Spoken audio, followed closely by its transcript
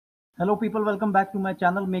Hello people, welcome back to my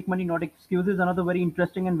channel Make Money Not Excuses. Another very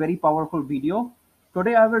interesting and very powerful video.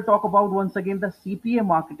 Today I will talk about once again the CPA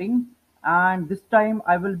marketing, and this time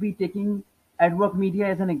I will be taking AdWork Media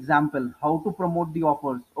as an example, how to promote the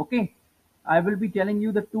offers. Okay, I will be telling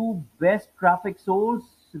you the two best traffic source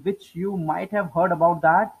which you might have heard about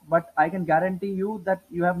that, but I can guarantee you that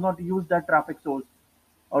you have not used that traffic source.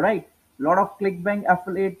 All right, a lot of clickbank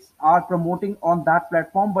affiliates are promoting on that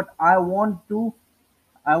platform, but I want to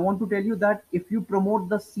tell you that if you promote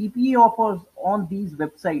the CPA offers on these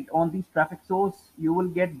website, on these traffic source, you will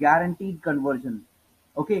get guaranteed conversion.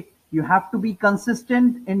 Okay, you have to be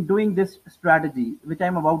consistent in doing this strategy, which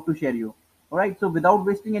I'm about to share you. All right, so without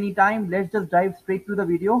wasting any time, let's just dive straight to the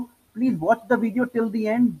video. Please watch the video till the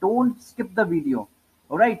end. Don't skip the video.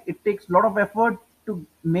 All right, it takes a lot of effort to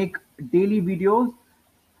make daily videos.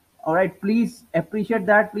 All right, please appreciate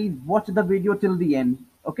that. Please watch the video till the end.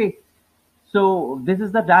 Okay, so this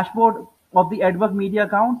is the dashboard of the AdWork Media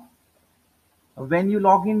account. When you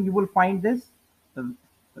log in, you will find this.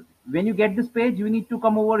 When you get this page, you need to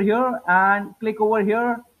come over here and click over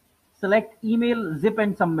here, select email, zip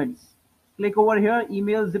and submits. Click over here,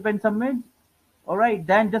 email, zip and submit. All right,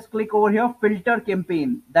 then just click over here, filter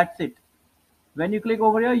campaign. That's it. When you click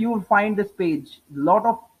over here, you will find this page. Lot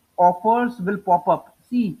of offers will pop up.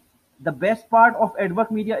 See, the best part of AdWork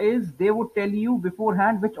Media is they would tell you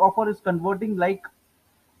beforehand which offer is converting like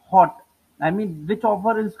hot. I mean, which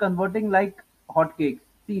offer is converting like hotcakes.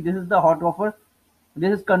 See, this is the hot offer.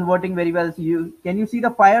 This is converting very well. See, can you see the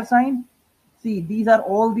fire sign? See, these are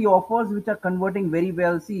all the offers which are converting very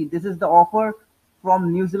well. See, this is the offer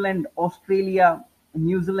from New Zealand, Australia,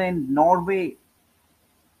 New Zealand, Norway,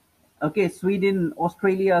 okay, Sweden,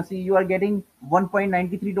 Australia. See, you are getting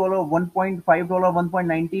 $1.93, $1.5,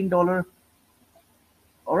 $1.19.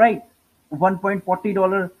 All right,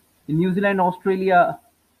 $1.40 in New Zealand, Australia.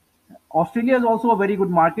 Australia is also a very good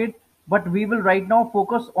market, but we will right now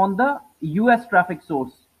focus on the US traffic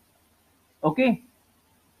source. Okay,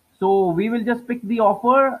 so we will just pick the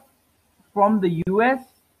offer from the US,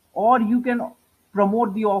 or you can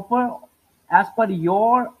promote the offer as per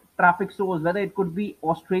your traffic source, whether it could be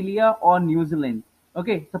Australia or New Zealand.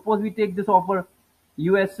 Okay, suppose we take this offer,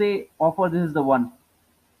 USA offer, this is the one.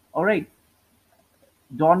 All right,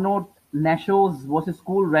 Donut Nachos versus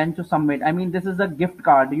Cool Rancho Summit. I mean, this is a gift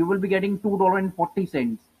card. You will be getting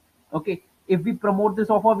 $2.40. Okay, if we promote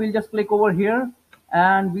this offer, we'll just click over here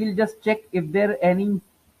and we'll just check if there are any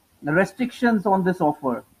restrictions on this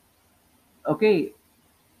offer. Okay,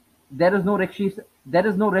 there is no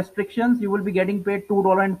restrictions. You will be getting paid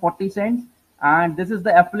 $2.40, and this is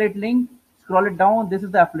the affiliate link. Scroll it down. This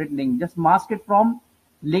is the affiliate link. Just mask it from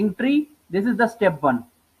Linktree. This is the step one.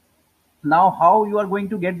 Now, how you are going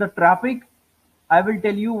to get the traffic? I will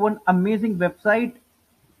tell you one amazing website.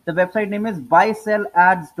 The website name is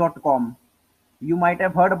buysellads.com. You might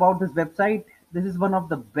have heard about this website. This is one of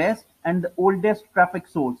the best and the oldest traffic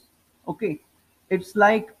source. Okay, it's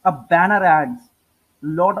like a banner ads.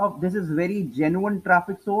 Lot of this is very genuine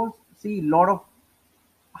traffic source. See, lot of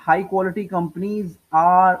high quality companies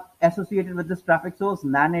are associated with this traffic source.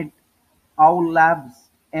 Nanit, Owl Labs,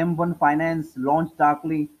 M1 Finance, Launch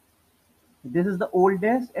Darkly. This is the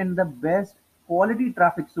oldest and the best quality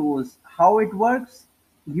traffic source. How it works?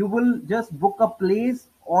 You will just book a place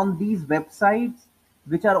on these websites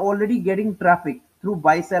which are already getting traffic through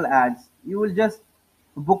buy sell ads. You will just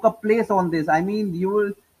book a place on this. I mean, you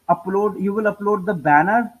will upload the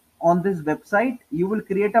banner on this website. You will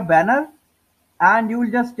create a banner and you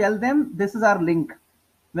will just tell them this is our link.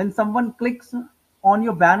 When someone clicks on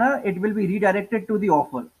your banner, it will be redirected to the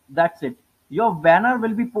offer. That's it. Your banner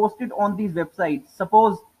will be posted on these websites.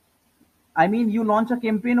 Suppose, I mean, you launch a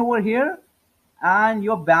campaign over here and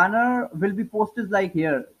your banner will be posted like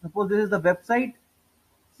here. Suppose this is the website.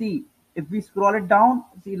 See, if we scroll it down,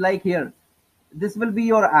 see like here, this will be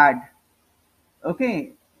your ad.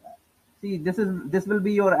 Okay. See, this will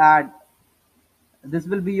be your ad. This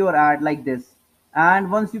will be your ad like this.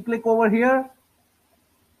 And once you click over here,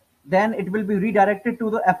 then it will be redirected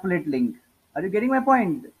to the affiliate link. Are you getting my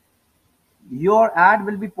point? Your ad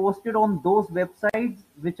will be posted on those websites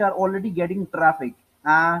which are already getting traffic.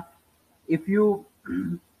 If you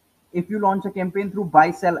if you launch a campaign through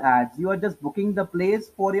buy sell ads, you are just booking the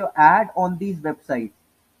place for your ad on these websites.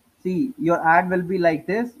 See, your ad will be like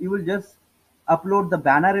this. You will just upload the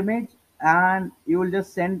banner image and you will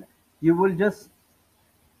just send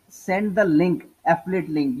the link, affiliate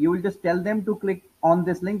link. You will just tell them to click on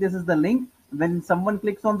this link. This is the link. When someone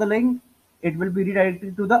clicks on the link, it will be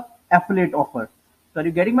redirected to the affiliate offer. So are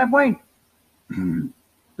you getting my point?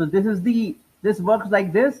 So this works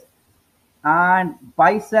like this. and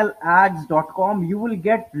buysellads.com. You will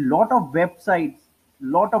get lot of websites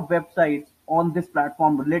on this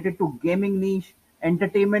platform related to gaming niche,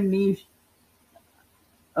 entertainment niche,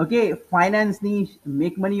 okay, finance niche,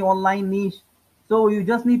 make money online niche. So you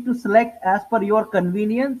just need to select as per your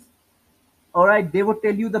convenience. All right, they would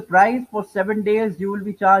tell you the price for 7 days. You will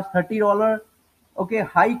be charged $30. Okay,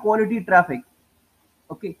 high quality traffic.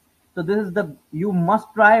 Okay, so this is the, you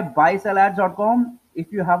must try buysellads.com.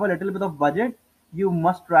 If you have a little bit of budget, you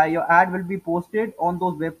must try. Your ad will be posted on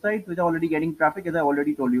those websites which are already getting traffic, as I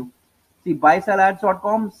already told you. See,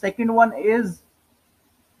 buysellads.com. Second one is,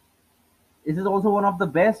 this is also one of the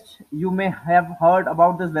best. You may have heard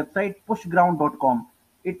about this website, pushground.com.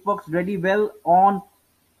 It works really well on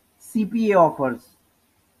CPA offers.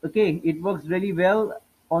 Okay, it works really well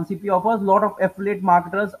on CPA offers. A lot of affiliate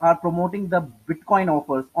marketers are promoting the Bitcoin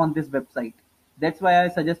offers on this website. That's why I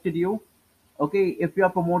suggested you. Okay, if you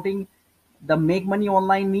are promoting the make money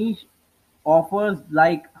online niche, offers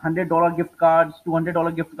like $100 gift cards,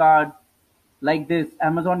 $200 gift cards, like this,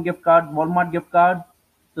 Amazon gift card, Walmart gift card.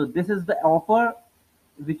 So this is the offer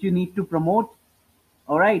which you need to promote.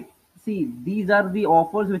 All right. See, these are the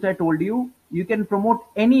offers which I told you. You can promote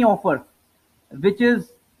any offer which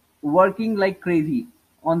is working like crazy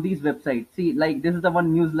on these websites. See, like this is the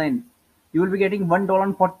one, Newsline. You will be getting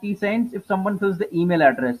 $1.40 if someone fills the email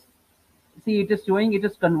address. See, it is showing, it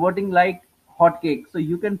is converting like hotcake. So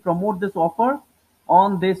you can promote this offer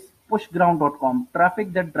on this pushground.com.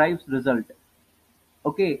 Traffic that drives result.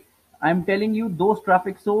 Okay, I'm telling you those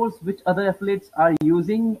traffic source which other affiliates are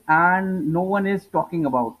using and no one is talking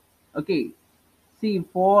about. Okay, see,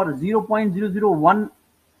 for 0.001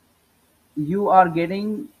 you are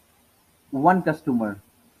getting one customer.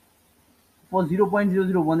 For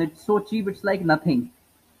 0.001, it's so cheap, it's like nothing.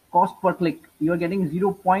 Cost per click, you're getting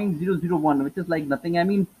 0.001, which is like nothing. I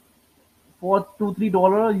mean, for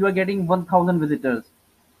 $2-3 you are getting 1000 visitors.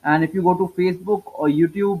 And if you go to Facebook or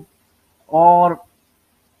YouTube or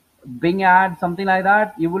Bing ad, something like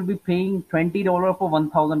that, you will be paying $20 for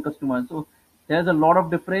 1000 customers. So there's a lot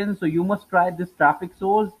of difference. So you must try this traffic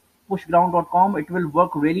source, pushground.com. It will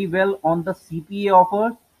work really well on the CPA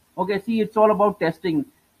offers. Okay, see, it's all about testing.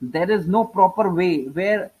 There is no proper way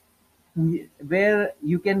where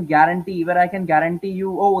you can guarantee, where I can guarantee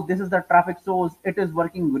you, oh, this is the traffic source, it is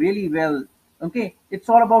working really well. Okay, it's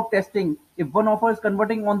all about testing. If one offer is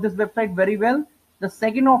converting on this website very well, the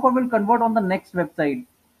second offer will convert on the next website.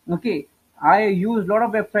 Okay, I use a lot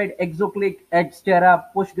of website, Exoclick, Edgestera,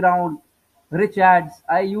 Pushground, Rich Ads.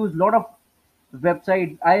 I use a lot of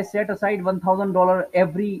websites. I set aside $1000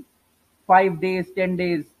 every 5 days, 10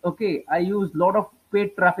 days. Okay, I use a lot of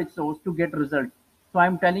paid traffic source to get results. So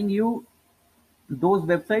I'm telling you, those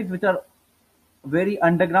websites which are very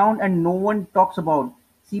underground and no one talks about.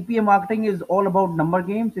 CPA marketing is all about number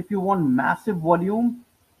games. If you want massive volume,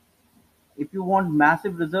 if you want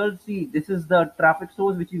massive results, see, this is the traffic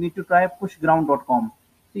source which you need to try, pushground.com.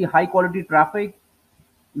 See, high quality traffic,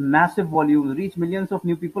 massive volumes, reach millions of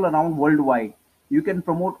new people around worldwide. You can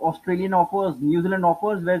promote Australian offers, New Zealand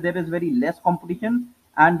offers where there is very less competition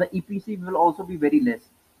and the EPC will also be very less.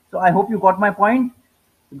 So I hope you got my point.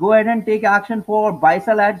 Go ahead and take action for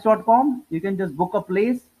buysellads.com. You can just book a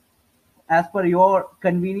place as per your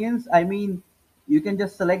convenience. I mean, you can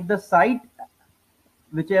just select the site,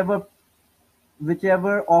 whichever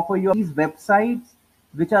offer your these websites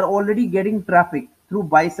which are already getting traffic through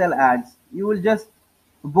buy sell ads. You will just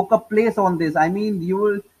book a place on this. I mean, you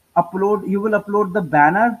will upload the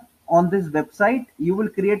banner on this website. You will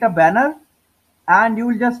create a banner and you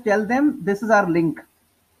will just tell them this is our link.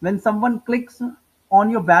 When someone clicks on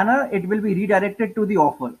your banner, it will be redirected to the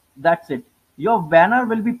offer. That's it. Your banner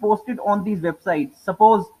will be posted on these websites.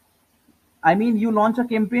 Suppose, I mean, you launch a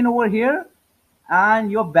campaign over here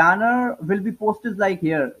and your banner will be posted like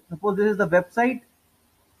here. Suppose this is the website.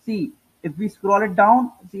 See, if we scroll it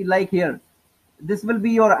down, see, like here, this will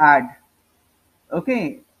be your ad.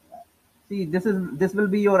 Okay. See, this will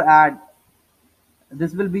be your ad.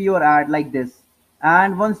 This will be your ad like this.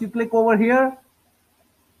 And once you click over here,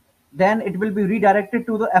 then it will be redirected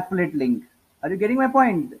to the affiliate link. Are you getting my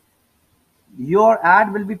point? Your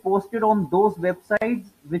ad will be posted on those websites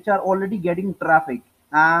which are already getting traffic.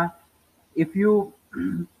 If you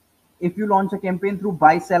if you launch a campaign through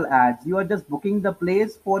buy sell ads, you are just booking the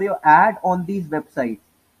place for your ad on these websites.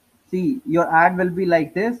 See, your ad will be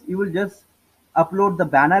like this. You will just upload the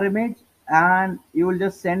banner image and you will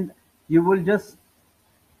just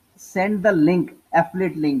send the link,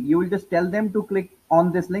 affiliate link. You will just tell them to click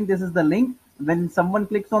on this link. This is the link. When someone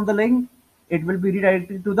clicks on the link, it will be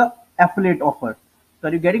redirected to the affiliate offer. So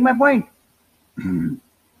are you getting my point?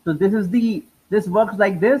 So this works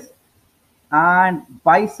like this. And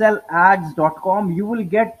buysell-ads.com, you will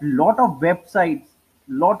get lot of websites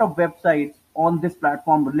on this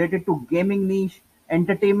platform related to gaming niche,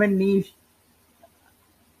 entertainment niche,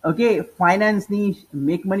 okay, finance niche,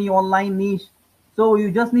 make money online niche. So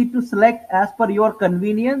you just need to select as per your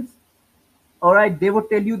convenience. All right, they would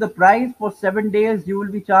tell you the price for 7 days. You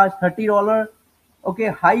will be charged $30. Okay,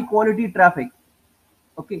 high quality traffic.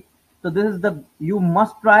 Okay, so this is the you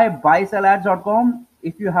must try buysell-ads.com.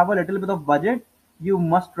 If you have a little bit of budget, you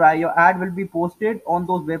must try. Your ad will be posted on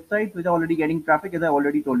those websites which are already getting traffic, as I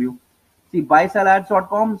already told you. See,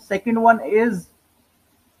 buysell-ads.com. Second one is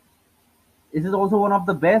this is also one of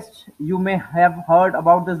the best. You may have heard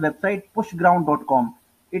about this website, pushground.com.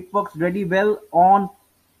 It works really well on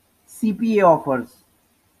CPA offers.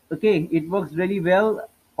 Okay, it works really well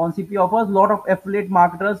on CPA offers. A lot of affiliate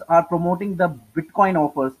marketers are promoting the Bitcoin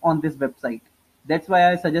offers on this website. That's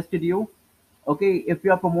why I suggested you. Okay, if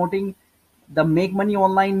you are promoting the make money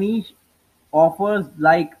online niche offers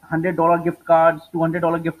like $100 gift cards,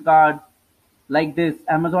 $200 gift cards, like this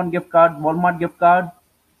Amazon gift card, Walmart gift card.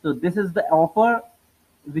 So this is the offer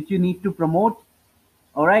which you need to promote.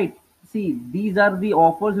 All right. See, these are the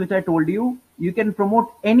offers which I told you. You can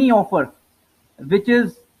promote any offer which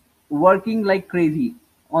is working like crazy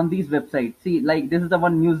on these websites. See, like this is the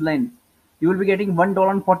one Newsline. You will be getting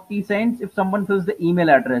 $1.40 if someone fills the email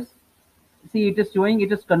address. See, it is showing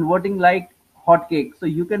it is converting like hotcake. So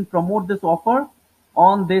you can promote this offer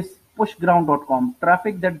on this pushground.com.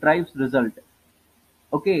 Traffic that drives result.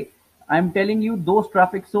 Okay, I'm telling you those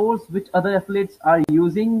traffic source which other affiliates are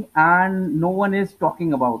using and no one is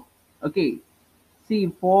talking about. Okay, see,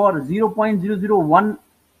 for 0.001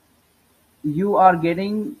 you are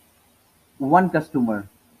getting one customer.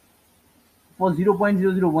 For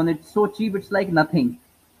 0.001 it's so cheap, it's like nothing.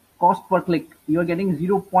 Cost per click, you are getting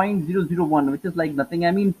 0.001, which is like nothing.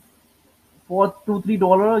 I mean, for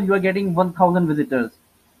 $2-3 you are getting 1000 visitors.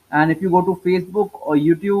 And if you go to Facebook or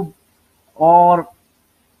YouTube or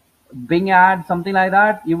Bing ad, something like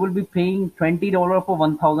that, you will be paying $20 for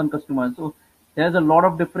 1000 customers. So there's a lot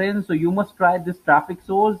of difference. So you must try this traffic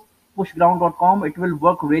source, pushground.com. It will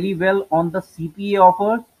work really well on the CPA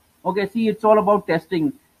offers. Okay, see, it's all about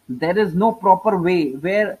testing. There is no proper way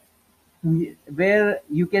where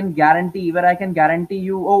you can guarantee, where I can guarantee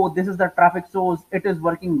you, oh, this is the traffic source, it is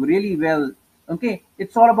working really well. Okay,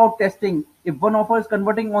 it's all about testing. If one offer is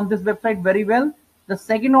converting on this website very well, the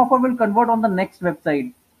second offer will convert on the next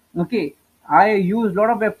website. Okay, I use a lot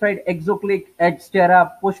of website, Exoclick,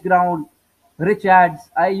 Edgestera, Pushground, Rich Ads.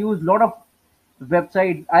 I use a lot of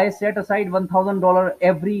websites. I set aside $1000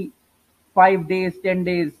 every 5 days, 10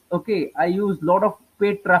 days. Okay, I use a lot of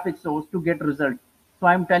paid traffic source to get results. So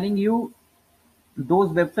I'm telling you, those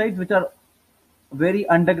websites which are very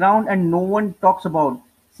underground and no one talks about.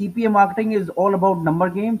 CPA marketing is all about number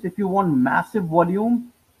games. If you want massive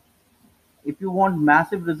volume, if you want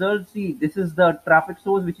massive results, see, this is the traffic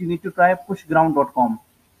source which you need to try, pushground.com.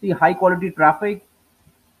 See, high quality traffic,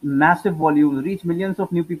 massive volumes, reach millions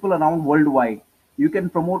of new people around worldwide. You can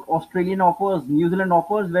promote Australian offers, New Zealand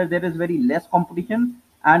offers where there is very less competition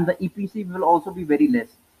and the EPC will also be very less.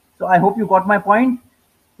 So I hope you got my point.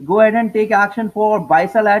 Go ahead and take action for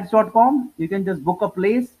buysell-ads.com. You can just book a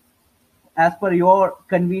place as per your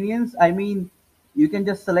convenience. I mean, you can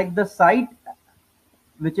just select the site,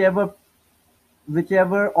 whichever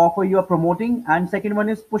offer you are promoting, and second one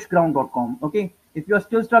is pushground.com. Okay, if you are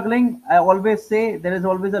still struggling, I always say there is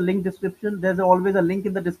always a link description. There's always a link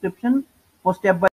in the description for step by